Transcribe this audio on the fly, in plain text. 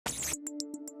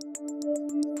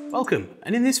Welcome,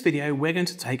 and in this video we're going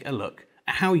to take a look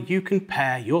at how you can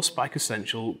pair your Spike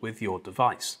Essential with your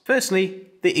device. Firstly,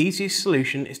 the easiest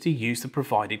solution is to use the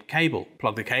provided cable.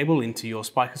 Plug the cable into your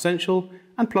Spike Essential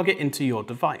and plug it into your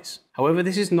device. However,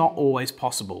 this is not always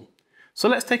possible. So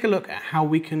let's take a look at how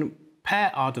we can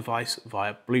pair our device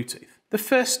via Bluetooth. The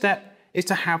first step is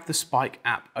to have the Spike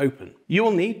app open. You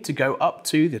will need to go up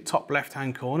to the top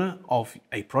left-hand corner of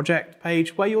a project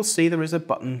page where you'll see there is a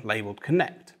button labeled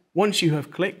Connect. Once you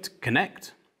have clicked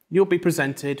Connect, you'll be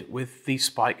presented with the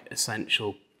Spike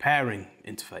Essential pairing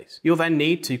interface. You'll then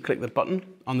need to click the button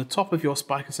on the top of your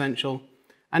Spike Essential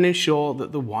and ensure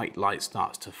that the white light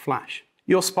starts to flash.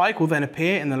 Your Spike will then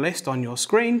appear in the list on your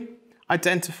screen,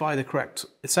 identify the correct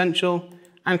Essential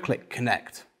and click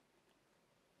Connect.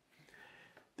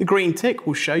 The green tick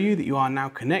will show you that you are now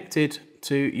connected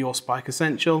to your Spike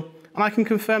Essential, and I can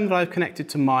confirm that I've connected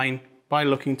to mine by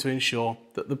looking to ensure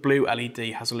that the blue LED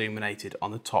has illuminated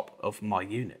on the top of my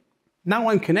unit. Now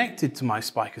I'm connected to my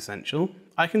Spike Essential,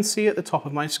 I can see at the top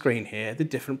of my screen here the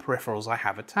different peripherals I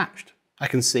have attached. I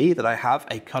can see that I have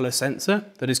a color sensor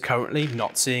that is currently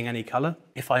not seeing any color.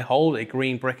 If I hold a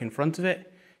green brick in front of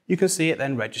it, you can see it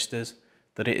then registers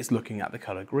that it is looking at the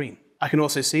color green. I can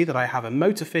also see that I have a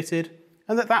motor fitted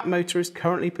and that motor is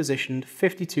currently positioned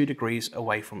 52 degrees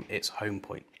away from its home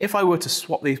point. If I were to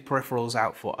swap these peripherals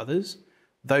out for others,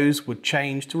 those would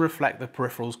change to reflect the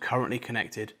peripherals currently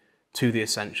connected to the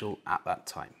Essential at that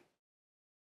time.